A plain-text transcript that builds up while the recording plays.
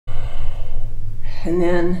And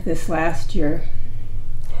then this last year,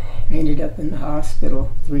 I ended up in the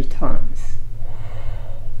hospital 3 times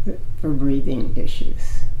for breathing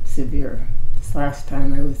issues, severe. This last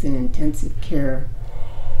time I was in intensive care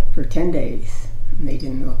for 10 days, and they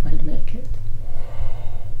didn't know if I'd make it.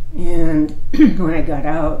 And when I got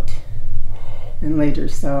out and later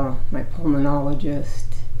saw my pulmonologist,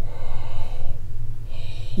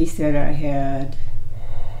 he said I had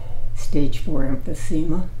stage 4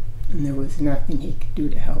 emphysema, and there was nothing he could do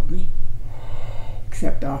to help me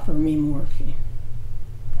except offer me morphine,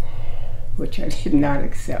 which I did not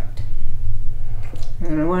accept.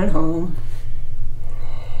 And I went home,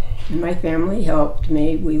 and my family helped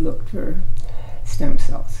me. We looked for stem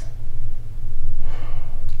cells,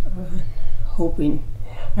 hoping,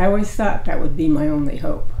 I always thought that would be my only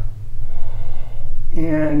hope.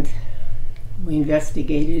 And we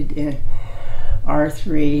investigated, and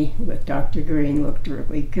R3 with Dr. Green looked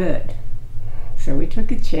really good. So we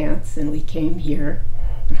took a chance and we came here,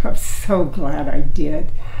 and I'm so glad I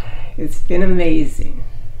did. It's been amazing.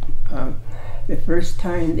 The first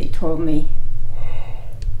time they told me,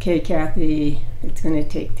 okay, Kathy, it's going to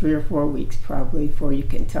take 3 or 4 weeks probably before you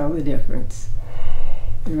can tell the difference.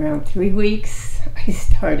 In around 3 weeks, I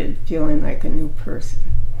started feeling like a new person.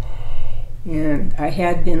 And I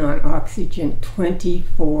had been on oxygen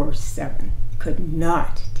 24/7, could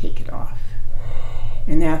not take it off.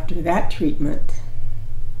 And after that treatment,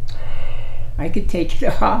 I could take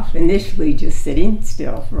it off, initially just sitting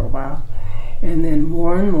still for a while, and then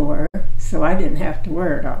more and more, so I didn't have to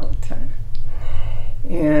wear it all the time.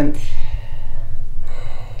 And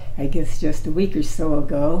I guess just a week or so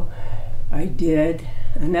ago, I did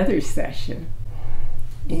another session,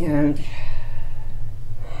 and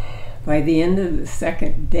by the end of the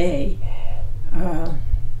second day after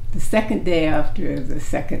the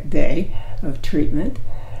second day of treatment,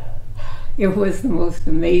 it was the most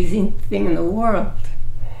amazing thing in the world.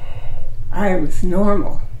 I was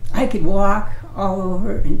normal. I could walk all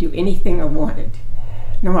over and do anything I wanted.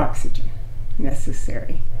 No oxygen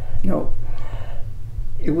necessary. No.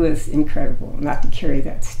 It was incredible not to carry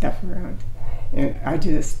that stuff around. And I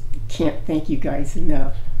just can't thank you guys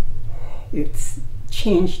enough. It's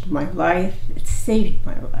changed my life. It's saved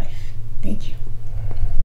my life. Thank you.